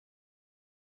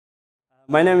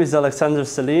My name is Aleksandar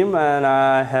Salim, and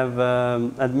I have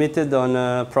admitted on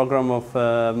a program of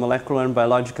molecular and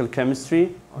biological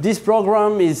chemistry. This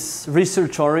program is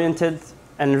research-oriented,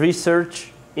 and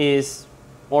research is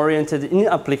oriented in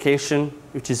application,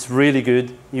 which is really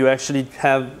good. You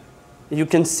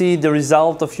can see the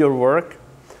result of your work.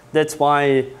 That's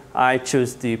why I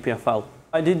chose the EPFL.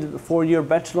 I did a 4-year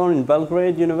bachelor in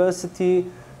Belgrade University.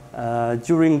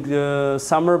 During the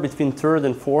summer between 3rd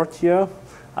and 4th year,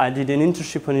 I did an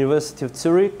internship at the University of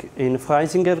Zurich in the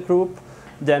Freisinger group.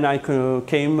 Then I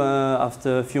came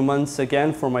after a few months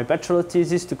again for my bachelor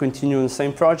thesis to continue on the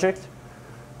same project,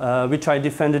 which I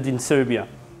defended in Serbia.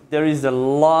 There is a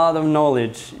lot of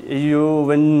knowledge.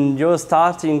 When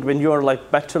you're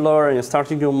like bachelor and you're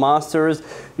starting your masters,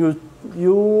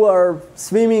 you are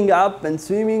swimming up,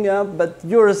 but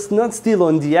you're not still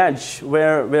on the edge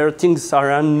where things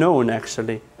are unknown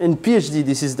actually. In PhD,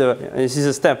 this is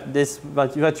a step.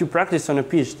 What you practice on a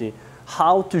PhD,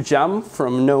 how to jump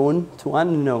from known to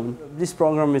unknown. This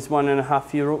program is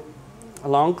 1.5 years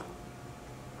long.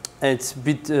 It's a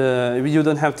bit, you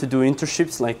don't have to do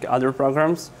internships like other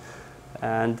programs,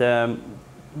 and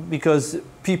because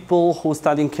people who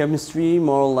study chemistry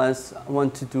more or less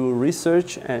want to do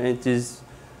research, and it is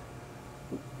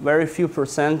very few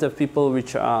percent of people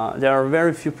which are, there are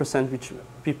very few percent which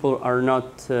people are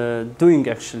not doing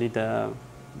actually the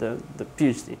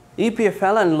PhD.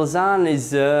 EPFL and Lausanne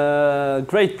is a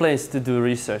great place to do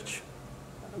research,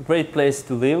 great place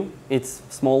to live. It's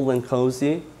small and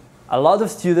cozy. A lot of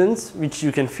students, which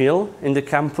you can feel in the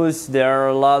campus. There are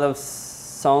a lot of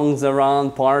songs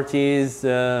around, parties,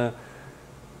 good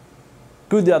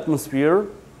atmosphere.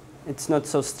 It's not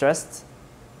so stressed.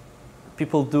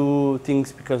 People do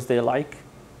things because they like.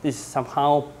 This is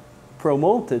somehow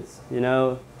promoted, you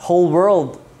know. Whole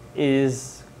world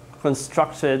is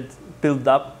constructed, built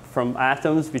up from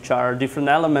atoms, which are different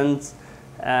elements,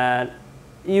 and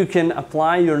you can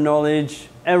apply your knowledge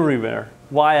everywhere.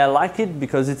 Why I like it?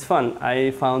 Because it's fun.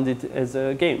 I found it as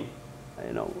a game.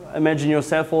 You know, imagine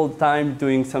yourself all the time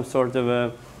doing some sort of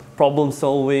a problem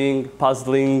solving,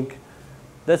 puzzling.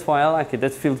 That's why I like it.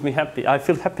 That feels me happy. I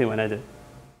feel happy when I do.